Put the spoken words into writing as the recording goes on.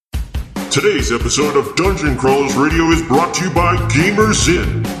Today's episode of Dungeon Crawlers Radio is brought to you by Gamers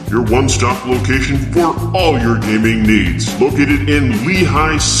Inn, your one-stop location for all your gaming needs. Located in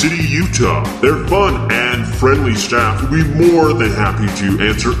Lehigh City, Utah, their fun and friendly staff will be more than happy to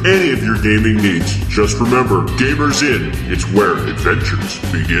answer any of your gaming needs. Just remember, Gamers Inn, it's where adventures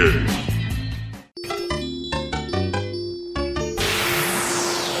begin.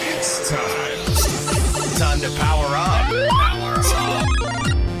 It's time to power up.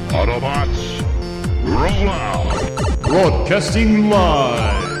 Autobots, roll out! Broadcasting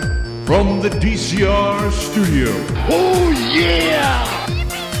live from the DCR studio. Oh yeah!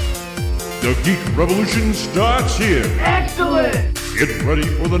 The Geek Revolution starts here. Excellent! Get ready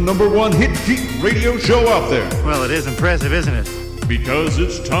for the #1 hit geek radio show out there. Well, it is impressive, isn't it? Because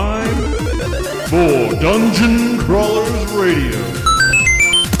it's time for Dungeon Crawlers Radio.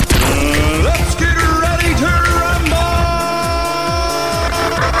 Let's get ready to rumble!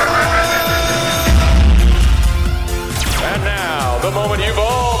 And now, the moment you've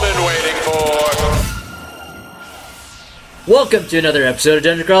all been waiting for. Welcome to another episode of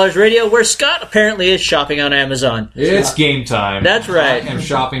Dungeon Crawlers Radio, where Scott apparently is shopping on Amazon. It's game time. That's right. I am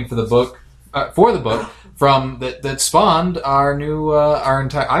shopping for the book, from that spawned our new our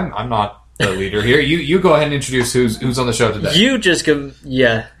entire. I'm not the leader here. You go ahead and introduce who's on the show today. You just come.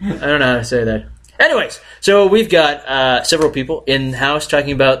 Yeah, I don't know how to say that. Anyways, so we've got several people in house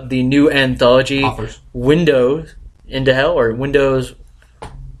talking about the new anthology, Authors. Windows into Hell, or Windows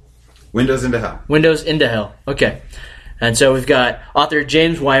into Hell. Windows into Hell. Okay. And so we've got author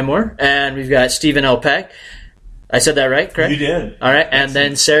James Wymore, and we've got Stephen L. Peck. I said that right, correct? You did. All right, and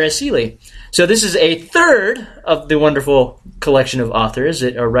then Sarah Seeley. So this is a third of the wonderful collection of authors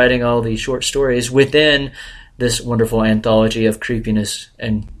that are writing all these short stories within this wonderful anthology of creepiness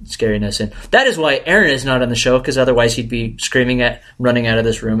and scariness. And that is why Aaron is not on the show, because otherwise he'd be running out of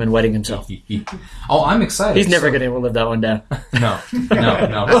this room and wetting himself. Oh, I'm excited. He's never going to live that one down. No.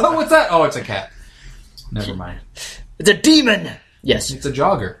 What's that? Oh, it's a cat. Never mind. It's a demon. Yes, it's a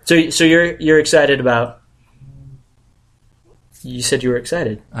jogger. So you're excited about? You said you were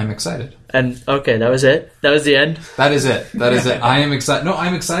excited. I'm excited. And okay, that was it. That was the end. That is it. I am excited. No,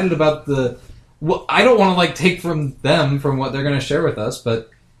 I'm excited about the. Well, I don't want to take from what they're going to share with us,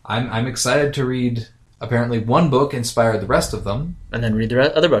 but I'm excited to read. Apparently, one book inspired the rest of them, and then read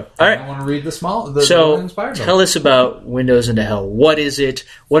the other book. All right, I want to read the inspired book. Tell us about Windows into Hell. What is it?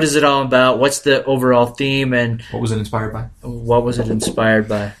 What is it all about? What's the overall theme? And what was it inspired by? What was it inspired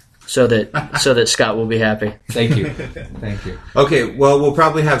by? So that Scott will be happy. Thank you. Thank you. Okay, well, we'll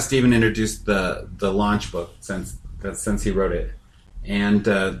probably have Stephen introduce the launch book since he wrote it, and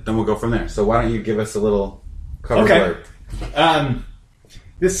then we'll go from there. So why don't you give us a little cover blurb?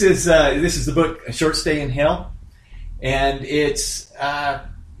 This is the book A Short Stay in Hell, and it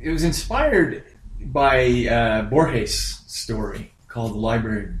was inspired by Borges' story called The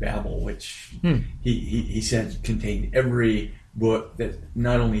Library of Babel, which he said contained every book that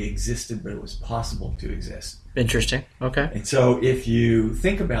not only existed but it was possible to exist. Interesting. Okay. And so if you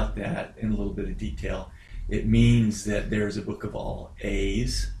think about that in a little bit of detail, it means that there's a book of all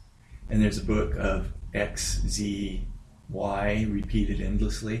A's, and there's a book of X, Z, Y repeated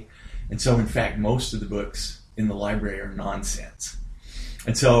endlessly. And so in fact most of the books in the library are nonsense.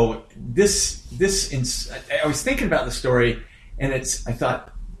 And so I was thinking about the story, and I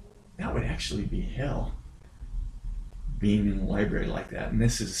thought that would actually be hell, being in a library like that. And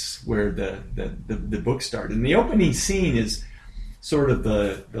this is where the book started. And the opening scene is sort of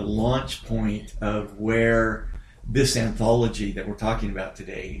the launch point of where this anthology that we're talking about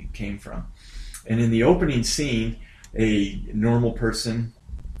today came from. And in the opening scene, a normal person,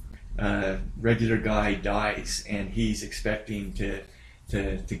 regular guy, dies, and he's expecting to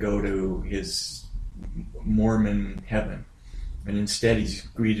go to his Mormon heaven, and instead he's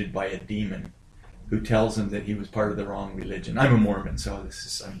greeted by a demon who tells him that he was part of the wrong religion. I'm a Mormon, so this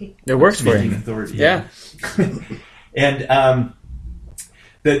is it works for him. Authority, yeah. And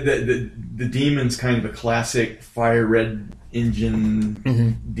the demon's kind of a classic fire red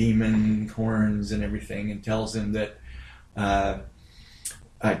engine demon, horns and everything, and tells him that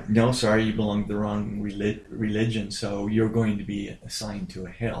no, sorry, you belong to the wrong religion, so you're going to be assigned to a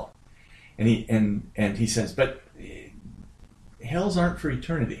hell. And he says, but hells aren't for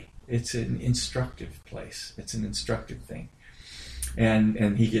eternity. It's an instructive place. It's an instructive thing.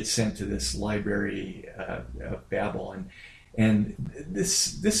 And he gets sent to this library of Babel, and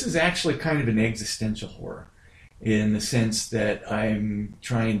this is actually kind of an existential horror, in the sense that I'm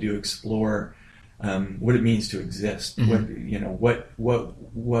trying to explore what it means to exist. What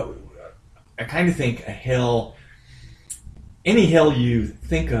I kind of think a hell, any hell you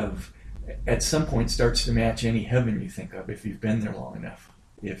think of at some point starts to match any heaven you think of if you've been there long enough.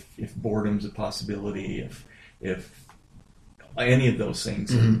 If boredom's a possibility, if any of those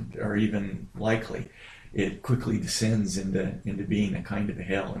things are even likely, it quickly descends into being a kind of a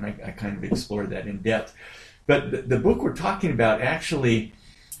hell, and I kind of explored that in depth. But the book we're talking about actually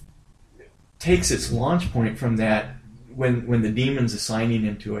takes its launch point from that when the demon's assigning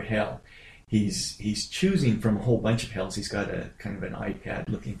him to a hell. He's choosing from a whole bunch of hells. He's got a kind of an iPad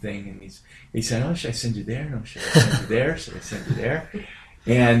looking thing, and he's saying, "Oh, should I send you there? No, should I send you there? Should I send you there?"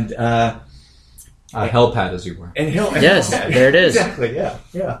 And Hellpad, as you were. And yes, there it is. Exactly.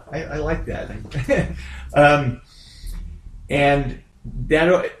 Yeah. I like that. And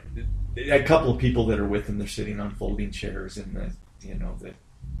that a couple of people that are with him, they're sitting on folding chairs in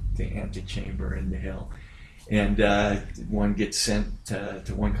the antechamber in the hell. And one gets sent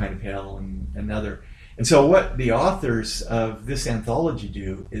to one kind of hell and another. And so what the authors of this anthology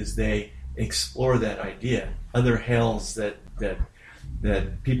do is they explore that idea, other hells that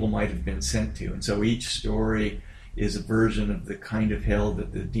people might have been sent to. And so each story is a version of the kind of hell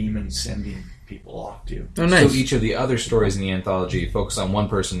that the demon's sending people off to. Oh, nice. So each of the other stories in the anthology focus on one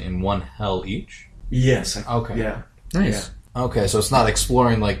person in one hell each? Yes. Okay. Yeah. Nice. Yeah. Okay, so it's not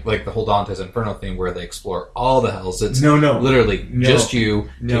exploring like the whole Dante's Inferno thing where they explore all the hells. It's no, literally just you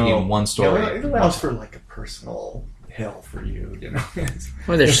taking one story. No, it allows for like a personal hell for you, you know.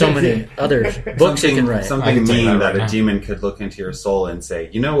 Well, there's so many other books you can write. Something mean that a demon could look into your soul and say,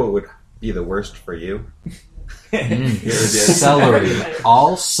 "You know what would be the worst for you?" Here it is. Celery,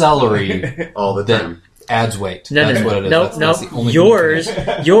 all celery, all the time. Adds weight. No, that's what it is. No, That's the only yours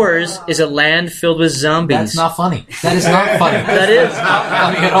is a land filled with zombies. That's not funny. That is not funny. That is not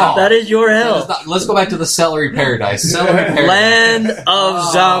funny at all. That is your hell. Let's go back to the celery paradise. Celery paradise. Land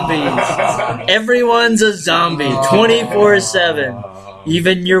of zombies. Everyone's a zombie 24/7.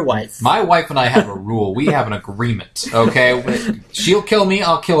 Even your wife. My wife and I have a rule. We have an agreement. Okay, she'll kill me.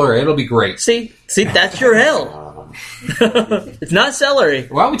 I'll kill her. It'll be great. See, that's your hell. It's not celery.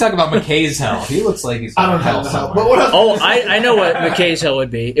 Why don't we talk about McKay's hell? He looks like he's got hell somewhere. I know what McKay's hell would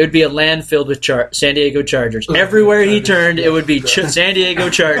be. It would be a land filled with San Diego Chargers. Everywhere he turned, it would be San Diego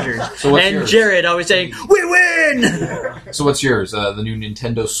Chargers. So what's and yours? Jared always saying, "We win!" So what's yours? The new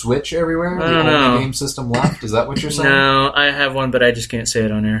Nintendo Switch everywhere? I The don't only know. game system left? Is that what you're saying? No, I have one, but I just can't say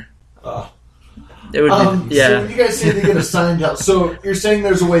it on air. It would be, So when you guys say they get assigned hell, so you're saying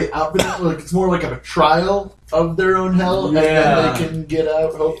there's a way out for them? Like it's more like a trial of their own hell, and then they can get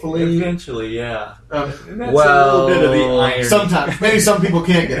out, hopefully? Eventually, yeah. And that's Well, a little bit of the iron. Sometimes. Maybe some people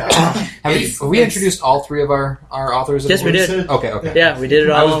can't get out. Have we introduced all three of our authors? Yes, we did. Okay. Yeah, we did it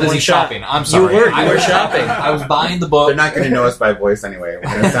all I was in busy one shot. shopping. I'm sorry. You were I was shopping. I was buying the book. They're not going to know us by voice anyway. We're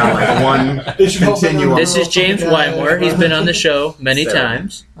going to sound like one They should hope continuum. This is James Wymore. He's been on the show many Sarah.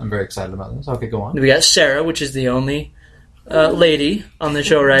 times. I'm very excited about this. Okay, go on. We got Sarah, which is the only lady on the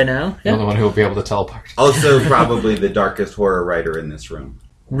show right now. You're Yeah. the one who will be able to tell apart. Also, probably the darkest horror writer in this room.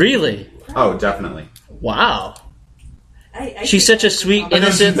 Really? Oh, definitely. Wow. I She's such a sweet,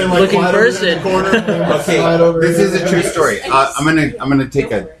 innocent They, like, looking slide over there in person. the corner, and they Okay, slide over this there. is a true story. I'm gonna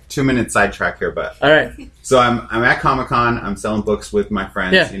take a 2-minute sidetrack here, but All right. so I'm at Comic-Con. I'm selling books with my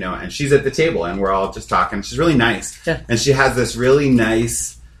friends, Yeah. you know, and she's at the table, and we're all just talking. She's really nice, Yeah. and she has this really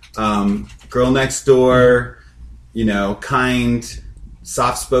nice girl next door, you know, kind,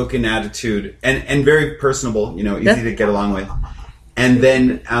 soft-spoken attitude, and very personable, you know, easy Yeah. to get along with. And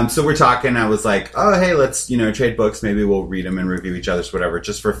then, so we're talking. I was like, "Oh, hey, let's trade books. Maybe we'll read them and review each other's, whatever,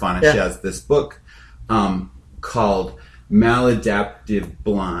 just for fun." And Yeah. she has this book called Maladaptive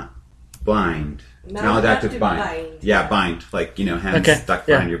Blind. Maladaptive Bind. Yeah, bind, like hands Okay, stuck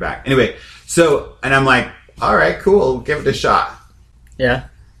yeah. behind your back. Anyway, so and I'm like, "All right, cool, give it a shot." Yeah.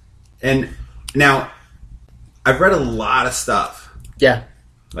 And now, I've read a lot of stuff. Yeah.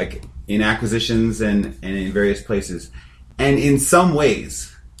 Like in acquisitions and in various places. And in some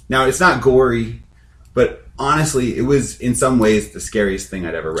ways, now it's not gory, but honestly, it was in some ways the scariest thing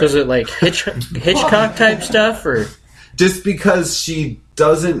I'd ever read. So is it like Hitchcock type stuff, or Just because she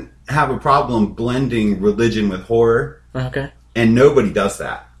doesn't have a problem blending religion with horror, okay? and nobody does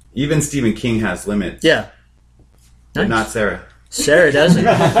that. Even Stephen King has limits. Yeah. But Nice. not Sarah. Sarah doesn't.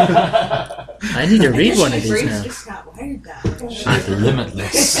 I need to read one of these brain's now. just not wired that way. She's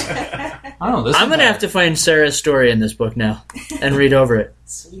limitless. I don't know. I'm gonna have to find Sarah's story in this book now and read over it.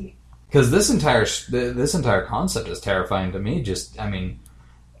 Sweet. Because this entire concept is terrifying to me. Just, I mean,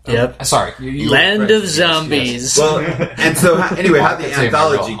 Yep. sorry, you Land of yes, Zombies. Well, and so anyway, how the That's a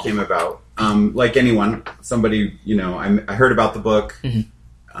anthology real. came about, like anyone, somebody, I heard about the book. Mhm.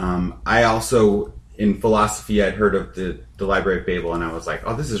 I also in philosophy, I'd heard of the Library of Babel, and I was like,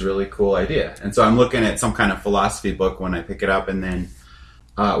 oh, this is a really cool idea. And so I'm looking at some kind of philosophy book when I pick it up, and then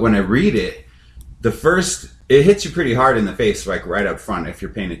when I read it, it hits you pretty hard in the face, like right up front, if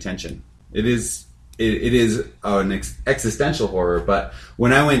you're paying attention. It is an existential horror, but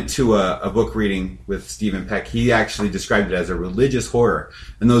when I went to a book reading with Stephen Peck, he actually described it as a religious horror,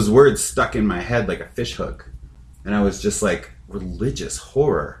 and those words stuck in my head like a fish hook. And I was just like, religious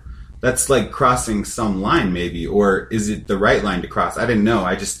horror? That's like crossing some line maybe, or is it the right line to cross? I didn't know.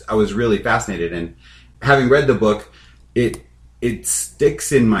 I was really fascinated, and having read the book, it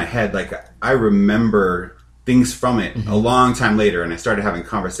sticks in my head. Like I remember things from it a long time later, and I started having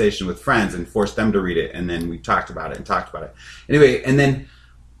conversation with friends and forced them to read it, and then we talked about it. Anyway, and then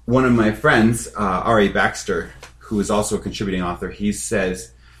one of my friends, R.A. Baxter, who is also a contributing author, he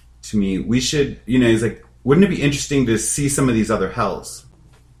says to me, we should, he's like, wouldn't it be interesting to see some of these other hells?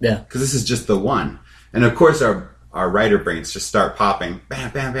 Yeah. Because this is just the one. And of course our writer brains just start popping.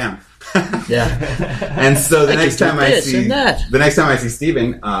 Bam, bam, bam. Yeah. And so the next time I see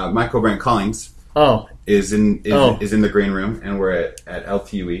Stephen, Michael Brent Collings is in the green room, and we're at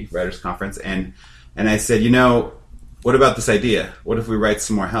LTUE, Writers Conference, and I said, what about this idea? What if we write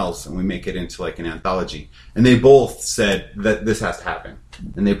some more hells and we make it into like an anthology? And they both said that this has to happen.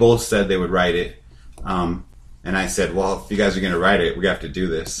 And they both said they would write it. And I said, well, if you guys are going to write it, we have to do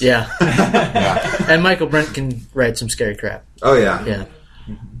this. Yeah. And Michael Brent can write some scary crap. Oh, yeah. Yeah.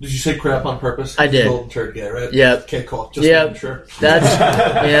 Did you say crap on purpose? I did. Golden turd guy, right? Yep. Can't call it. Just making sure.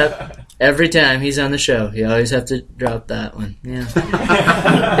 Yep. Every time he's on the show, you always have to drop that one. Yeah.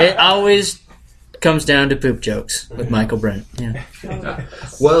 It always comes down to poop jokes with Michael Brent. Yeah.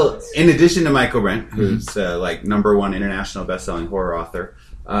 Well, in addition to Michael Brent, who's like #1 international best-selling horror author,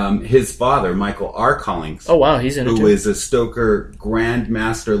 his father, Michael R. Collings. Oh, wow, he's in it too. Who is a Stoker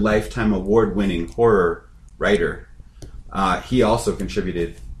Grandmaster Lifetime Award-winning horror writer. He also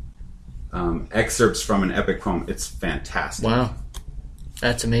contributed excerpts from an epic poem. It's fantastic. Wow.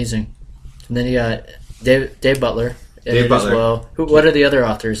 That's amazing. And then you got Dave Butler. Dave Butler. As well. What are the other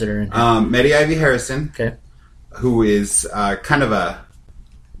authors that are in here? Meddy Ivy Harrison. Okay. Who is kind of a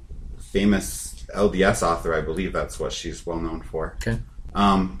famous LDS author, I believe that's what she's well known for. Okay.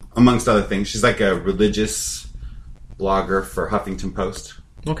 Amongst other things, she's like a religious blogger for Huffington Post.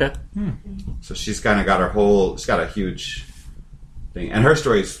 Okay. So she's kind of got she's got a huge thing, and her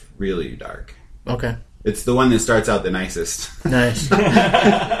story's really dark. Okay. It's the one that starts out the nicest. Nice.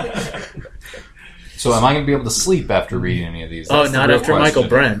 So am I going to be able to sleep after reading any of these? That's not after Michael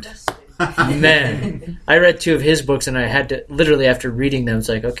Brent. Man, I read 2 of his books, and I had to, literally after reading them, it's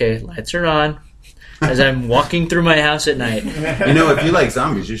like, okay, lights are on as I'm walking through my house at night. If you like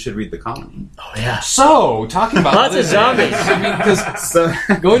zombies, you should read The Colony. Oh, yeah. So, talking about lots of zombies. I mean,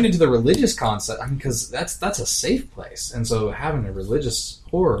 because going into the religious concept, because that's a safe place. And so having a religious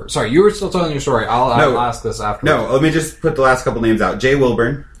horror... Sorry, you were still telling your story. I'll ask this after. No, let me just put the last couple names out. Jay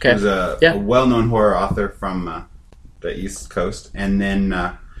Wilburn, who's a well-known horror author from the East Coast. And then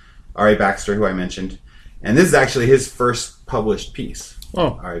R.A. Baxter, who I mentioned. And this is actually his first published piece.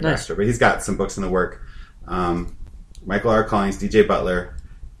 Oh, R.A. nice. Baxter. But he's got some books in the work. Michael R. Collings, DJ Butler,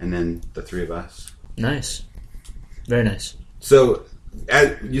 and then the 3 of us. Nice. Very nice. So,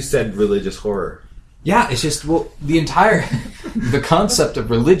 as you said, religious horror. Yeah, it's just, the concept of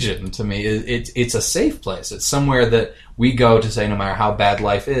religion to me, it's a safe place. It's somewhere that we go to say, no matter how bad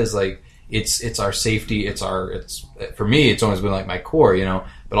life is, like, it's our safety, for me, it's always been like my core,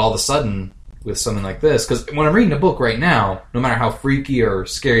 but all of a sudden, with something like this, because when I'm reading a book right now, no matter how freaky or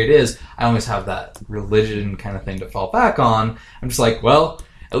scary it is, I always have that religion kind of thing to fall back on. I'm just like, well,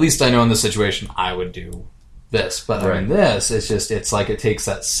 at least I know in this situation I would do this. But I mean, it's like it takes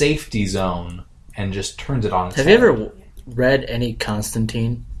that safety zone and just turns it on its head. Have you ever read any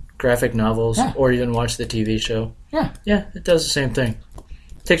Constantine graphic novels or even watched the TV show? Yeah. Yeah, it does the same thing.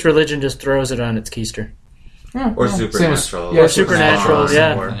 It takes religion, just throws it on its keister. Yeah, or supernatural. Or supernatural,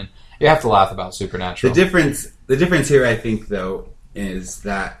 yeah. You have to laugh about supernatural. The difference here, I think, though, is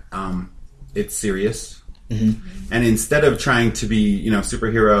that it's serious. Mm-hmm. And instead of trying to be,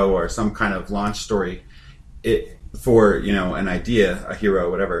 superhero or some kind of launch story, for an idea, a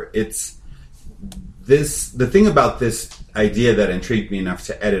hero, whatever, it's this. The thing about this idea that intrigued me enough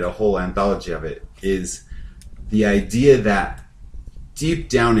to edit a whole anthology of it is the idea that deep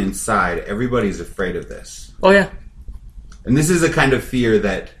down inside, everybody's afraid of this. Oh yeah, and this is a kind of fear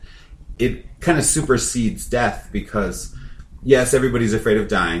that it kind of supersedes death because, yes, everybody's afraid of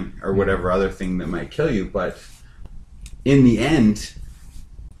dying or whatever other thing that might kill you, but in the end,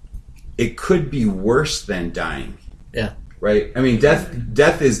 it could be worse than dying. Yeah. Right? I mean,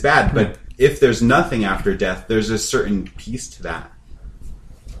 death is bad, but if there's nothing after death, there's a certain peace to that.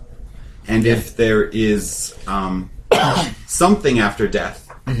 And if there is something after death,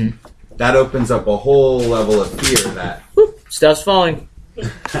 that opens up a whole level of fear that... Stuff's falling.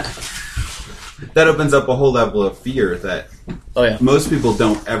 That opens up a whole level of fear that most people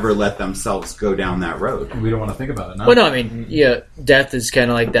don't ever let themselves go down that road. We don't want to think about it, no? Well, no, I mean, death is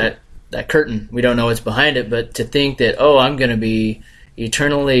kind of like that curtain. We don't know what's behind it, but to think that, I'm going to be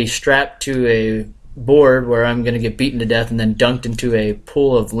eternally strapped to a board where I'm going to get beaten to death and then dunked into a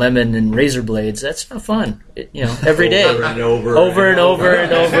pool of lemon and razor blades, that's not fun. Every day. Over and over. Over and over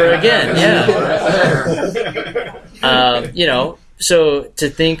and over again, yeah. So to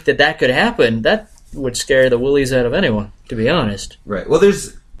think that could happen, that would scare the willies out of anyone, to be honest. Right. Well,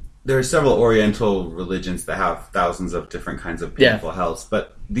 there are several Oriental religions that have thousands of different kinds of painful hells,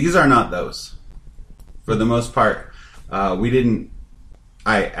 but these are not those. For the most part, as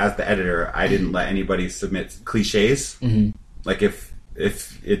the editor, I didn't let anybody submit cliches. Mm-hmm. Like if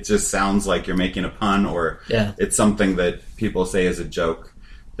it just sounds like you're making a pun or it's something that people say is a joke,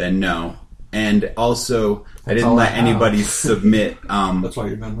 then no. And also, I didn't let anybody submit. That's why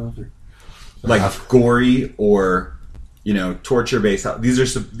you're not an author. Like gory or torture-based.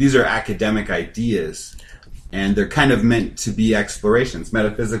 These are academic ideas, and they're kind of meant to be explorations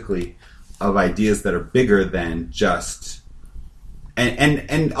metaphysically of ideas that are bigger than just.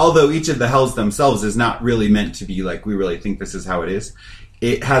 And although each of the hells themselves is not really meant to be like we really think this is how it is,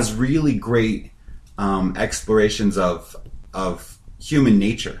 it has really great explorations of human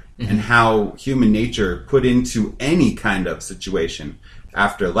nature and how human nature put into any kind of situation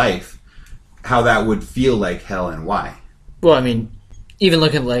after life, how that would feel like hell and why. Well, I mean, even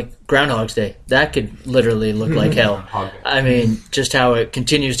looking like Groundhog's Day, that could literally look like hell. I mean, just how it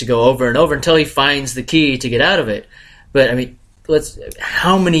continues to go over and over until he finds the key to get out of it. But I mean,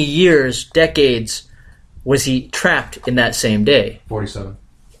 how many years, decades was he trapped in that same day? 47.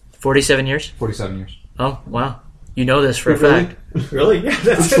 47 years? 47 years. Oh, wow. You know this for a fact. Really? Yeah,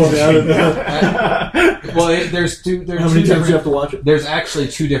 that's well, there's two. How many times do you have to watch it? There's actually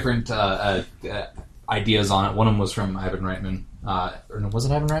two different ideas on it. One of them was from Ivan Reitman. Or was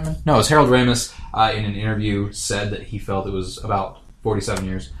it Ivan Reitman? No, it was Harold Ramis in an interview said that he felt it was about 47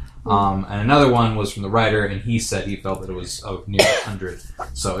 years. And another one was from the writer, and he said he felt that it was near 100.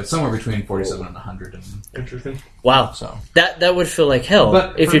 So it's somewhere between 47 and 100. Interesting. Wow. So that would feel like hell.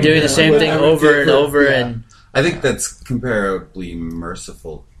 But if you're doing the same thing over and over and... I think that's comparably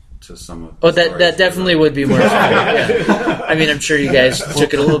merciful to some of the stories. That definitely would be merciful. Yeah. I mean, I'm sure you guys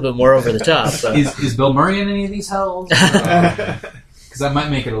took it a little bit more over the top. But. Is Bill Murray in any of these hells? Because that might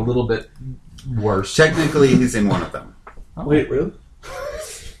make it a little bit worse. Technically, he's in one of them. Oh. Wait, really?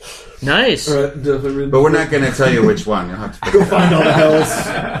 Nice. Right, but we're not going to tell you which one. You'll have to go find all the hells.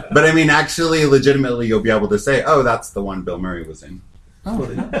 But I mean, actually, legitimately, you'll be able to say, "Oh, that's the one Bill Murray was in." Oh,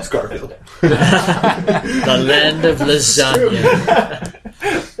 Scarfield. The land of lasagna.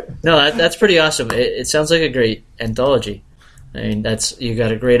 No, that's pretty awesome. It sounds like a great anthology. I mean, you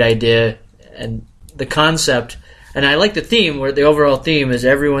got a great idea and the concept, and I like the theme where the overall theme is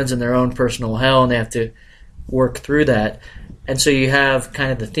everyone's in their own personal hell and they have to work through that. And so you have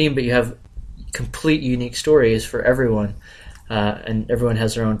kind of the theme, but you have complete unique stories for everyone, and everyone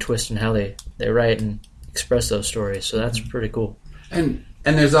has their own twist in how they write and express those stories. So that's pretty cool. And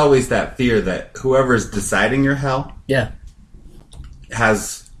there's always that fear that whoever's deciding your hell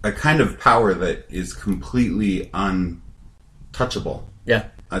has a kind of power that is completely untouchable. Yeah.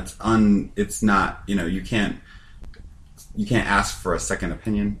 It's not, you can't ask for a second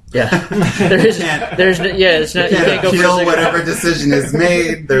opinion. Yeah. It's not, you can't appeal whatever decision is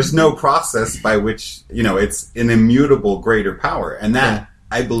made. There's no process by which, it's an immutable greater power. And that,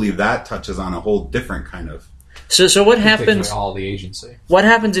 I believe that touches on a whole different kind of. So what happens? All the agency. What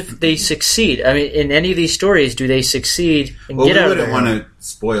happens if they succeed? I mean, in any of these stories, do they succeed and get out of it? We wouldn't want to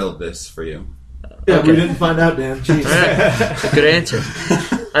spoil this for you. Yeah, okay. We didn't find out, Dan. Jeez. Right. Good answer.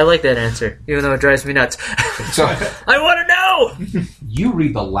 I like that answer, even though it drives me nuts. So, I want to know! You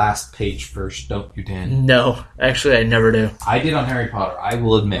read the last page first, don't you, Dan? No. Actually, I never do. I did on Harry Potter. I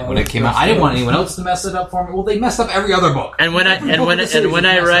will admit, when it came out, I didn't want anyone else to mess it up for me. Well, they messed up every other book. And when I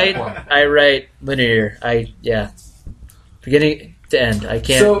write linear. Beginning to end. I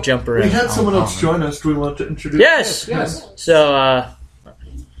can't jump around. We had someone else join us. Do we want to introduce? Yes. So,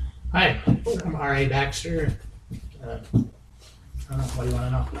 hi, I'm R.A. Baxter. What do you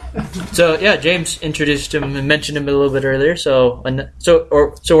want to know? So James introduced him and mentioned him a little bit earlier. So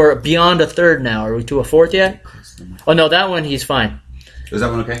we're beyond a third now. Are we to a fourth yet? Oh no, that one he's fine. Is that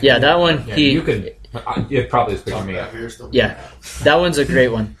one okay? Yeah, that one. Yeah, you could. It probably is picking me up. Yeah, that one's a great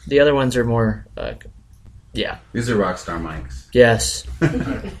one. The other ones are more. Yeah. These are Rockstar mics. Yes.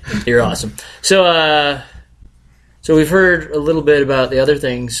 You're awesome. So, so we've heard a little bit about the other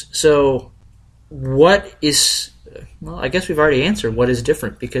things. So, what is? Well, I guess we've already answered what is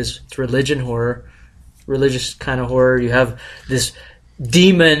different because it's religion horror, religious kind of horror. You have this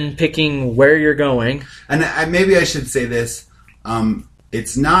demon picking where you're going. And maybe I should say this.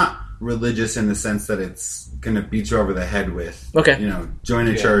 It's not religious in the sense that it's going to beat you over the head with, join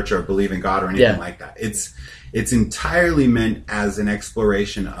a church or believe in God or anything like that. It's entirely meant as an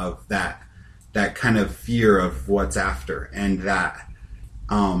exploration of that kind of fear of what's after and that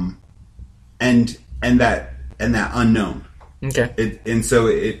and that unknown.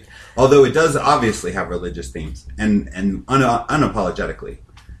 Okay. Although it does obviously have religious themes and unapologetically,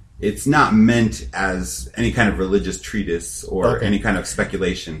 it's not meant as any kind of religious treatise or any kind of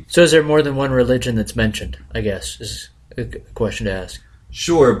speculation. So is there more than one religion that's mentioned, I guess, is a question to ask.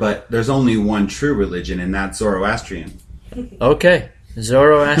 Sure, but there's only one true religion, and that's Zoroastrian. Okay,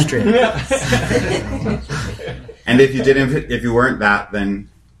 Zoroastrian. And if you weren't that, then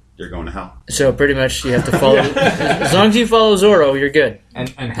you're going to hell. So pretty much you have to follow... as long as you follow Zorro, you're good. And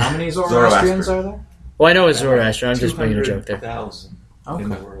how many Zoroastrians are there? Well, I know it's Zoroastrian. I'm just making a joke there. 200,000 in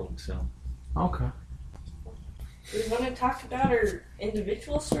the world, so... Okay. Do we want to talk about our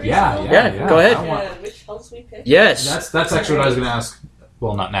individual stories? Yeah, go ahead. Which hells we pick? Yes. That's actually what I was going to ask.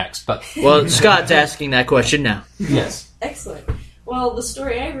 Well, not next, but... Well, Scott's asking that question now. Yes. Excellent. Well, the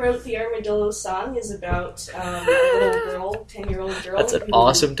story I wrote, The Armadillo Song, is about a little girl, 10-year-old girl. That's an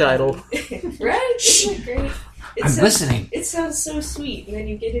awesome title. Right? Isn't it great? I'm listening. It sounds so sweet, and then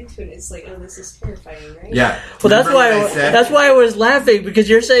you get into it, and it's like, oh, this is terrifying, right? Yeah. Well, that's why I was laughing, because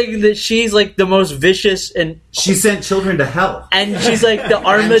you're saying that she's like the most vicious, and she sent children to hell, and she's like the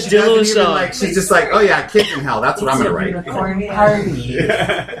Armadillo Song. She's just like, oh yeah, kids in hell. That's what I'm gonna write.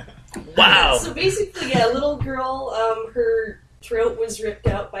 Wow. So basically, a little girl, her throat was ripped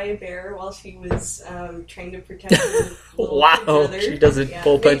out by a bear while she was trying to protect her wow, brother. She doesn't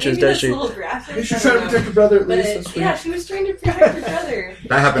pull punches, does she? A little graphic. She's trying to protect her brother at least. Yeah, she was trying to protect her brother.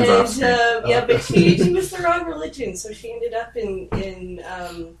 That happens often. But she was the wrong religion, so she ended up in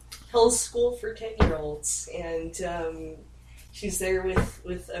Hell's School for 10-year-olds, and she's there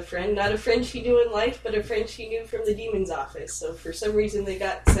with a friend, not a friend she knew in life, but a friend she knew from the demon's office. So for some reason, they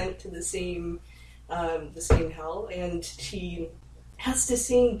got sent to the same hell, and she has to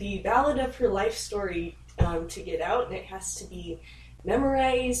sing the ballad of her life story to get out, and it has to be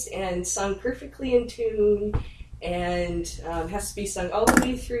memorized and sung perfectly in tune, and has to be sung all the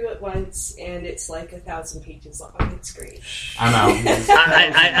way through at once, and it's like 1,000 pages long. It's great. I'm out.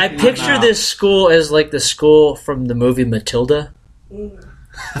 I picture this school as like the school from the movie Matilda.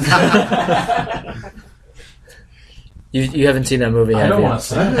 You haven't seen that movie, have you? I don't want to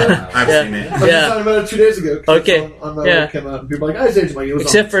see it. I've seen it. I was just talking about it 2 days ago. Okay. It came out, and people were like, I saved my.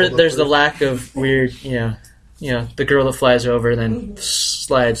 Except for there's the lack of weird, the girl that flies over then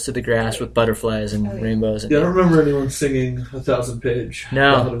slides to the grass with butterflies and rainbows. And, I don't remember anyone singing 1,000-page.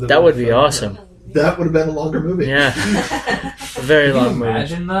 No, that would be awesome. That would have been a longer movie. Yeah. A very long movie.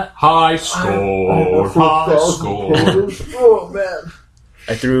 Imagine that. High score. Oh, man.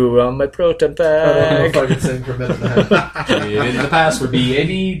 I threw on my proton pack. I don't know if I could sing for a minute and a half. In the past would be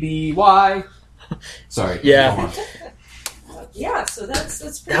ABBY. Sorry. Yeah. Yeah, so that's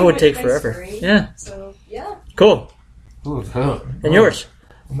pretty that would much take my forever. story. Yeah. So, yeah. Cool. And yours?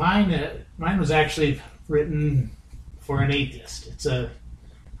 Mine was actually written for an atheist.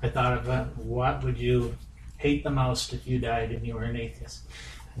 I thought of what would you hate the most if you died and you were an atheist,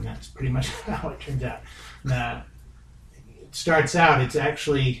 and that's pretty much how it turns out. It starts out, it's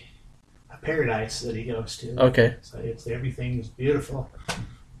actually a paradise that he goes to. Okay. So everything's beautiful,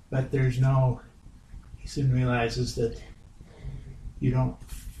 but he soon realizes that he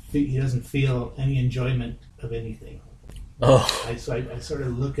doesn't feel any enjoyment of anything. Oh. So I sort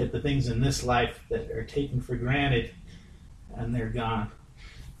of look at the things in this life that are taken for granted, and they're gone.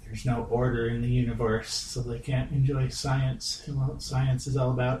 There's no order in the universe, so they can't enjoy science. Well, science is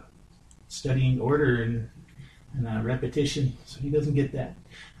all about studying order and repetition, so he doesn't get that.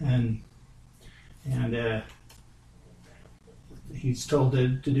 And he's told to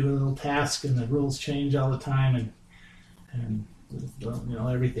do a little task, and the rules change all the time, and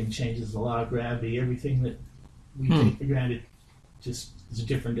everything changes. The law of gravity, everything that we take for granted, just is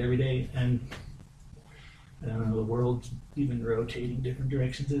different every day, and I don't know, the world's even rotating different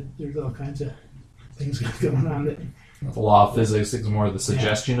directions. There's all kinds of things going on. The law of physics is more the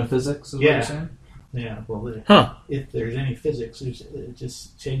suggestion of physics, is what you're saying? Yeah, well, Huh. if there's any physics, it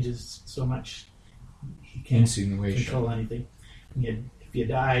just changes so much. You can't Insinuation. control anything. And if you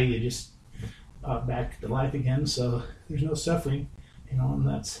die, you just pop back to life again, so there's no suffering. And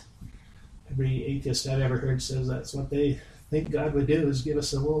that's every atheist I've ever heard says that's what they think God would do, is give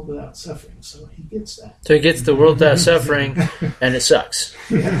us a world without suffering. So he gets that. So he gets the world without suffering, and it sucks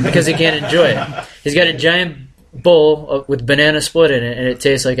because he can't enjoy it. He's got a giant bowl with banana split in it, and it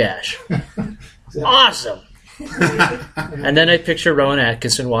tastes like ash. Awesome. And then I picture Rowan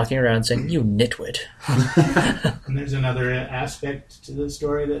Atkinson walking around saying, "You nitwit." And there's another aspect to the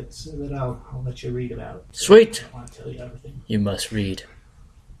story that I'll let you read about. Sweet. I don't want to tell you everything. You must read.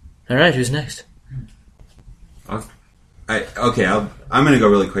 All right, who's next? I'm going to go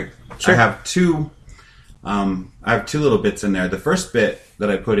really quick. Sure. I have two little bits in there. The first bit that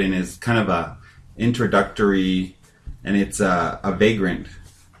I put in is kind of a introductory, and it's a vagrant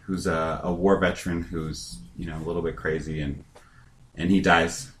who's a war veteran who's a little bit crazy, and he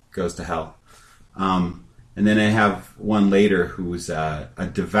dies, goes to hell. And then I have one later who's a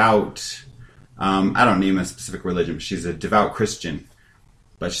devout. I don't name a specific religion, but she's a devout Christian.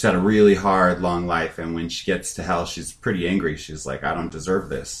 But she's had a really hard, long life, and when she gets to hell, she's pretty angry. She's like, I don't deserve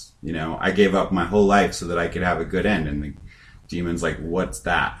this. I gave up my whole life so that I could have a good end. And the demon's like, what's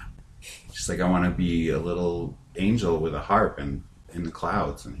that? She's like, I want to be a little angel with a harp and in the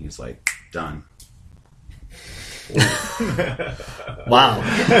clouds. And he's like, done. Wow.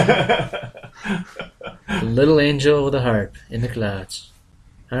 A little angel with a harp in the clouds.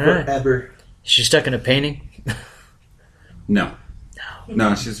 All right. Forever. She's stuck in a painting? No,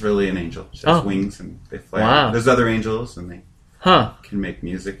 she's really an angel. She has wings and they fly. Wow. There's other angels and they can make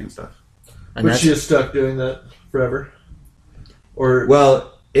music and stuff. But she is stuck doing that forever? Or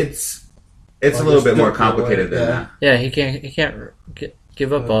it's a little bit more complicated than that. Yeah, he can't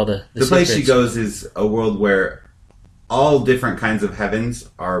give up all the place secrets. she goes is a world where all different kinds of heavens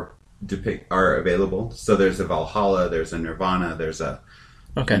are available. So there's a Valhalla, there's a Nirvana, there's a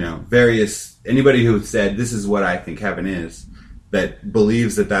various. Anybody who said this is what I think heaven is, that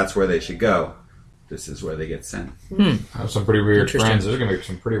believes that that's where they should go, this is where they get sent. I have some pretty weird friends. There's going to be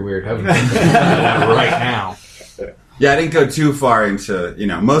some pretty weird heaven right now. Yeah, I didn't go too far into,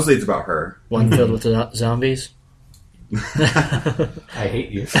 mostly it's about her. One filled with zombies. I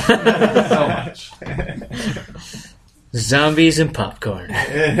hate you so much. Zombies and popcorn.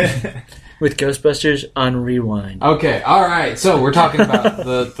 With Ghostbusters on rewind. Okay, all right. So we're talking about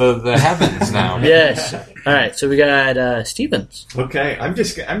the heavens now. Yes. All right. So we got Stevens. Okay, I'm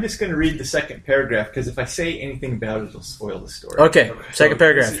just going to read the second paragraph because if I say anything about it, it'll spoil the story. Okay. Second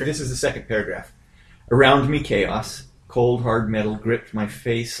paragraph. This is the second paragraph. Around me, chaos. Cold, hard metal gripped my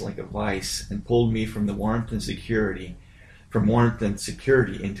face like a vice and pulled me from warmth and security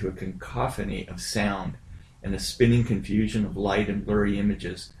into a cacophony of sound and a spinning confusion of light and blurry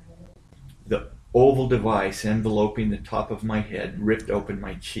images. The oval device enveloping the top of my head ripped open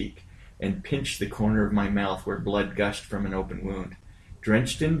my cheek and pinched the corner of my mouth where blood gushed from an open wound.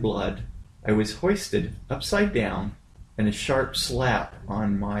 Drenched in blood, I was hoisted upside down, and a sharp slap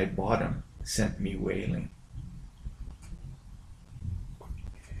on my bottom sent me wailing.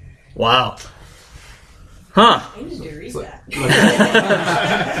 Wow. Huh. I need to read that.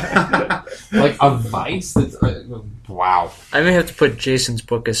 Like a vice? That's, wow. I may have to put Jason's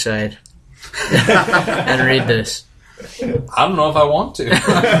book aside and read this. I don't know if I want to.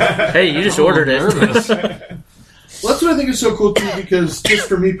 Hey, you just ordered it. Well, that's what I think is so cool too, because just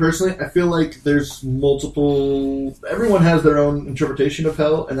for me personally, I feel like there's multiple. Everyone has their own interpretation of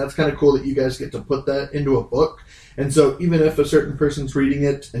hell, and that's kind of cool that you guys get to put that into a book. And so, even if a certain person's reading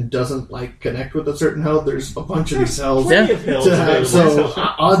it and doesn't connect with a certain hell, there's a bunch of these hells to have. So,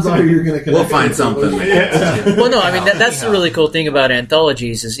 odds are you're going to connect. We'll find something. Well, no, I mean that's the really cool thing about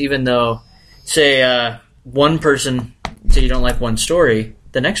anthologies is even though, say, one person say you don't like one story.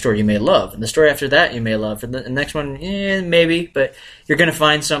 The next story you may love, and the story after that you may love, and the next one, maybe, but you're going to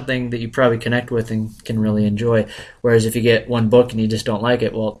find something that you probably connect with and can really enjoy. Whereas if you get one book and you just don't like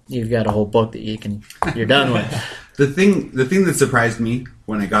it, well, you've got a whole book that you're done with. The thing that surprised me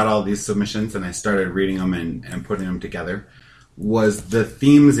when I got all these submissions and I started reading them and putting them together was the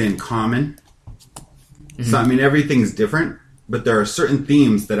themes in common. Mm-hmm. So, I mean, everything's different, but there are certain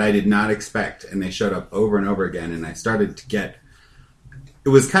themes that I did not expect, and they showed up over and over again, and I started to get... It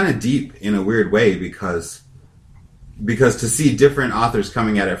was kind of deep in a weird way because to see different authors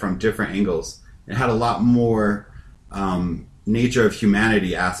coming at it from different angles, it had a lot more nature of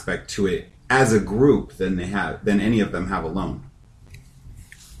humanity aspect to it as a group than any of them have alone.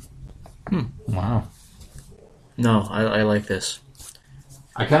 Wow. No, I like this.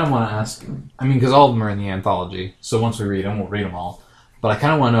 I kind of want to ask, I mean, because all of them are in the anthology, so once we read them, we'll read them all. But I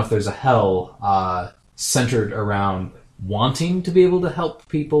kind of want to know if there's a hell centered around wanting to be able to help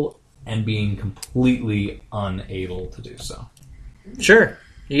people and being completely unable to do so. Sure.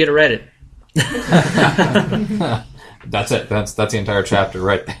 You get to write it. That's it. That's the entire chapter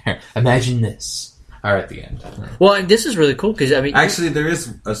right there. Imagine this. All right, the end. Well, and this is really cool because, I mean... Actually, there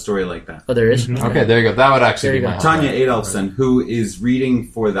is a story like that. Oh, there is? Mm-hmm. Okay, there you go. That would actually be my Tanya Adolfson, who is reading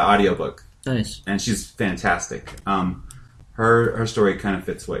for the audiobook. Nice. And she's fantastic. Her story kind of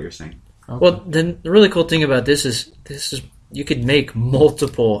fits what you're saying. Okay. Well, the really cool thing about this is you could make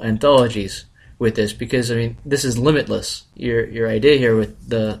multiple anthologies with this because, I mean, this is limitless. Your idea here with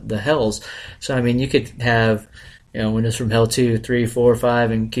the hells. So, I mean, you could have, Windows from Hell 2, 3, 4, 5,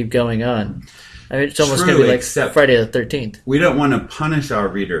 and keep going on. I mean, it's almost going to be like Friday the 13th. We don't want to punish our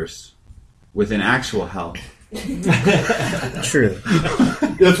readers with an actual hell. True.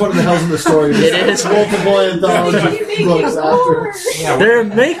 That's one of the hells in the story. It is. Multiple anthology books after. Yeah, they're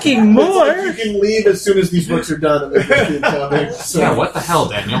making more. You can leave as soon as these books are done. And coming, so. Yeah, what the hell,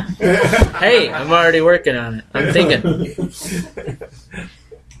 Daniel? Hey, I'm already working on it. I'm thinking.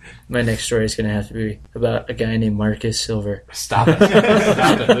 My next story is going to have to be about a guy named Marcus Silver. Stop it.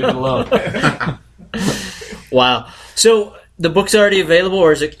 Stop it. Leave it alone. Wow. So the book's already available,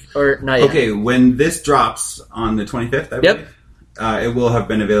 or is it, or not yet? Okay, when this drops on the 25th, I believe, it will have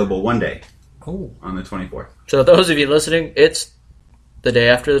been available one day. Cool. On the 24th. So those of you listening, it's the day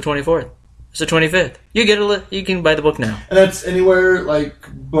after the 24th. It's the 25th. You can buy the book now. And that's anywhere like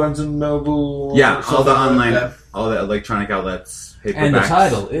Barnes and Noble. Yeah, all the online, all the electronic outlets. Paperbacks. And the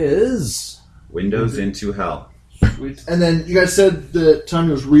title is Windows into Hell. Sweet. And then you guys said that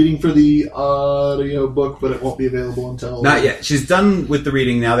Tanya was reading for the audio book, but it won't be available until... Not yet. She's done with the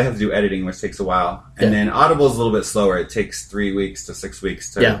reading. Now they have to do editing, which takes a while. And then Audible is a little bit slower. It takes 3 weeks to 6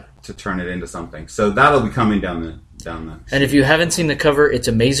 weeks to turn it into something. So that'll be coming down the And if you haven't seen the cover, it's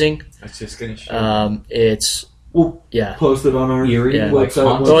amazing. I was just going to show it's... We'll post it on our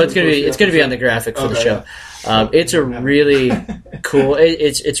website. Well, it's gonna be on the graphic for the show. It's a really cool.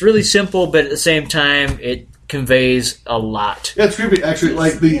 It's really simple, but at the same time, it conveys a lot. Yeah, it's creepy. Actually,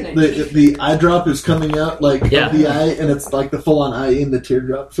 like the eye drop is coming out of the eye, and it's like the full on eye in the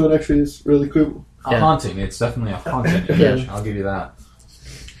teardrop. So it actually is really cool. Haunting. It's definitely a haunting image. I'll give you that.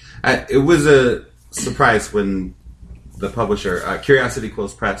 It was a surprise when the publisher, Curiosity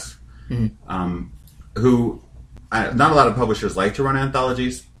Quills Press, who. Not a lot of publishers like to run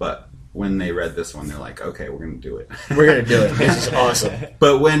anthologies, but when they read this one, they're like, okay, we're going to do it. We're going to do it. This is awesome.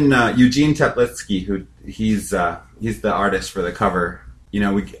 But when Eugene Teplitsky, who he's the artist for the cover,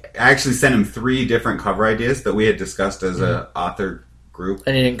 I actually sent him 3 different cover ideas that we had discussed as a author group.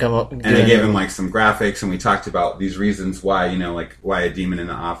 And he didn't come up. And I gave him some graphics, and we talked about these reasons why, why a demon in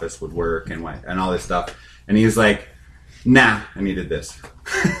the office would work and all this stuff. And he was like, nah, I needed this.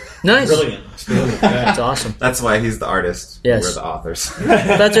 Nice. Brilliant. That's awesome. That's why he's the artist. Yes. We're the authors.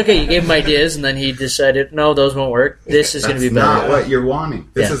 That's okay. You gave him ideas, and then he decided, no, those won't work. This is going to be better. That's not what you're wanting.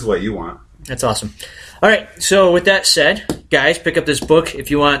 This is what you want. That's awesome. All right. So with that said, guys, pick up this book if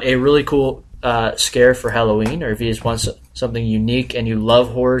you want a really cool scare for Halloween, or if you just want something unique and you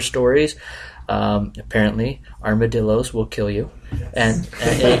love horror stories. Apparently, armadillos will kill you, and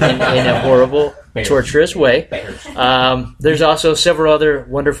in a horrible, torturous way. There's also several other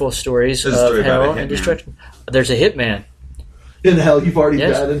wonderful stories of hell and destruction. There's a hitman. In hell, you've already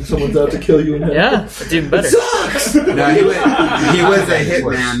died, and someone's out to kill you in hell. Yeah, it's even better. It sucks! No, he was a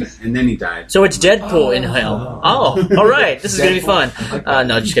hitman, and then he died. So it's Deadpool in hell. Oh, all right. This is going to be fun.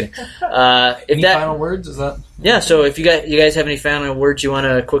 No, just kidding. Any final words? Is that? Yeah, so if you guys have any final words you want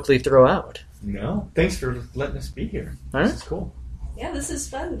to quickly throw out. No. Thanks for letting us be here. All right. This is cool. Yeah, this is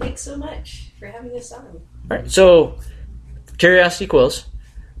fun. Thanks so much for having us on. All right. So, Curiosity Quills,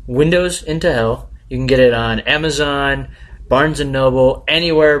 Windows into Hell. You can get it on Amazon, Barnes & Noble,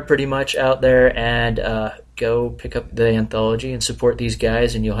 anywhere pretty much out there, and go pick up the anthology and support these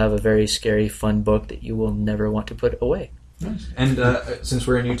guys, and you'll have a very scary, fun book that you will never want to put away. Nice. And since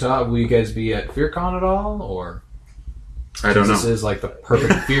we're in Utah, will you guys be at FearCon at all, or? I don't know. This is like the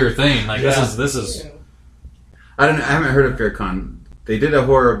perfect fear thing. Like this is. I don't know. I haven't heard of FearCon. They did a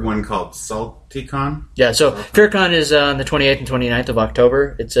horror one called SaltyCon. Yeah, so FearCon is on the 28th and 29th of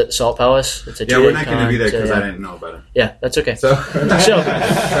October. It's at Salt Palace. It's a we're not going to be there because I didn't know about it. Yeah, that's okay. So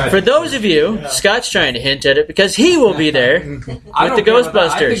for those of you, Scott's trying to hint at it because he will be there with the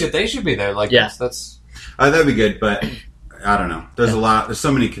Ghostbusters. I think that they should be there. Like, that's that'd be good, but I don't know. There's a lot. There's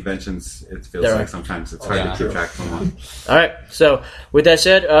so many conventions. It feels like sometimes it's hard to keep track of them all. All right. So with that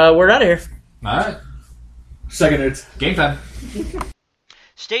said, we're out of here. All right. Second, it's game time.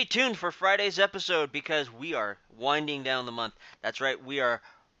 Stay tuned for Friday's episode because we are winding down the month. That's right, we are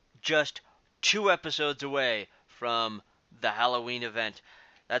just 2 episodes away from the Halloween event.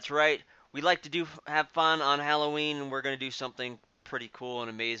 That's right, we like to have fun on Halloween, and we're going to do something pretty cool and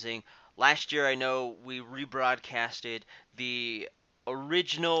amazing. Last year, I know we rebroadcasted the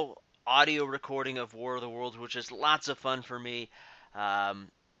original audio recording of War of the Worlds, which is lots of fun for me. I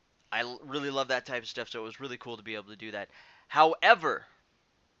really love that type of stuff, so it was really cool to be able to do that. However,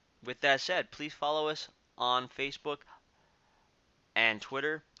 with that said, please follow us on Facebook and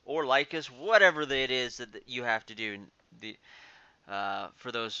Twitter, or like us, whatever it is that you have to do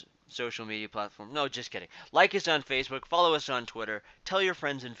for those social media platforms. No, just kidding. Like us on Facebook, follow us on Twitter, tell your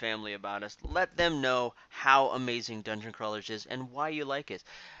friends and family about us, let them know how amazing Dungeon Crawlers is and why you like it.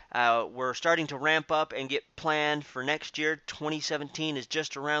 We're starting to ramp up and get planned for next year. 2017 is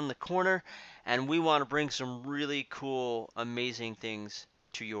just around the corner, and we want to bring some really cool, amazing things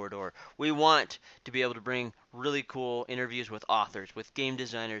to your door. We want to be able to bring really cool interviews with authors, with game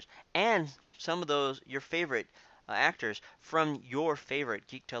designers, and some of those, your favorite actors from your favorite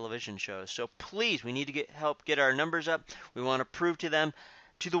geek television shows. So please, we need to help get our numbers up. We want to prove to them,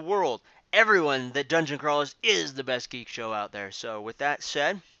 to the world, everyone, that Dungeon Crawlers is the best geek show out there. So with that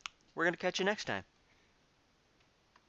said, we're going to catch you next time.